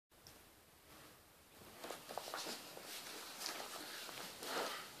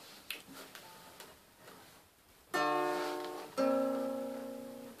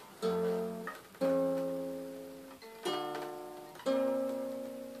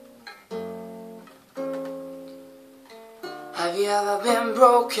Have you ever been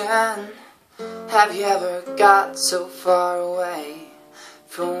broken? Have you ever got so far away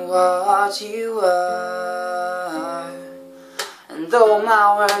from what you were? And though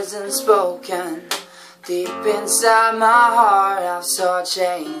my words unspoken, deep inside my heart I saw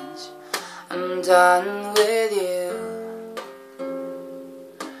change. I'm done with you.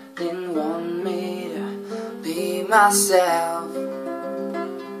 Didn't want me to be myself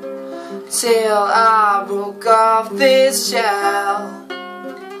till I broke off this shell.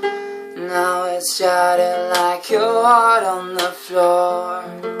 Now it's shattered like your heart on the floor.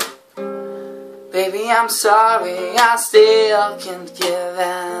 Baby, I'm sorry, I still can't give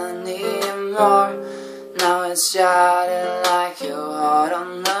any more. Now it's shattered like your heart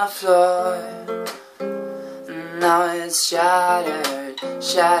on the floor. Now it's shattered,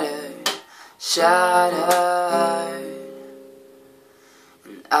 shattered, shattered.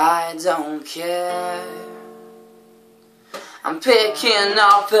 And I don't care. I'm picking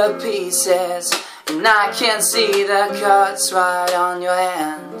off the pieces, and I can see the cuts right on your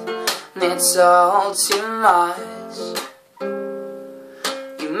hand. And it's all too much.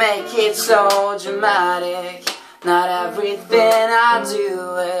 You make it so dramatic. Not everything I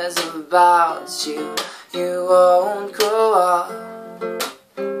do is about you. You won't grow up.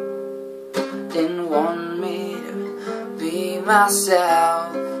 Didn't want me to be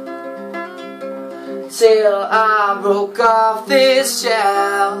myself till I broke off this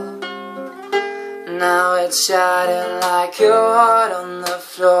shell. Now it's shattered like your heart on the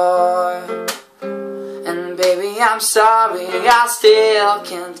floor. And baby, I'm sorry, I still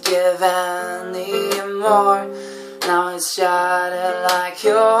can't give any more. Now it's shattered like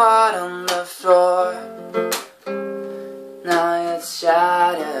your heart on the floor. Now it's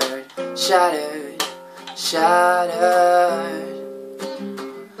shattered, shattered, shattered.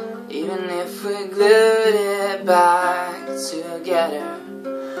 Even if we glued it back together,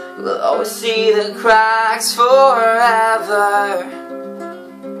 we'll always see the cracks forever.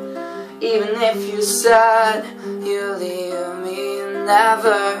 Even if you said you'll leave me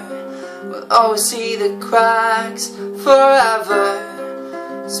never, we'll always see the cracks forever.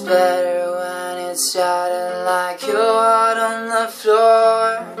 It's better when it's shattered like your heart on the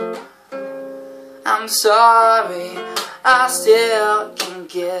floor. I'm sorry, I still can't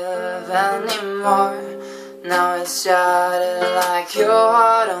give any more. Now it's shattered like your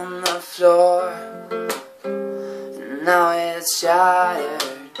heart on the floor. Now it's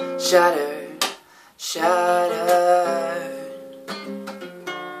shattered, shattered, shattered.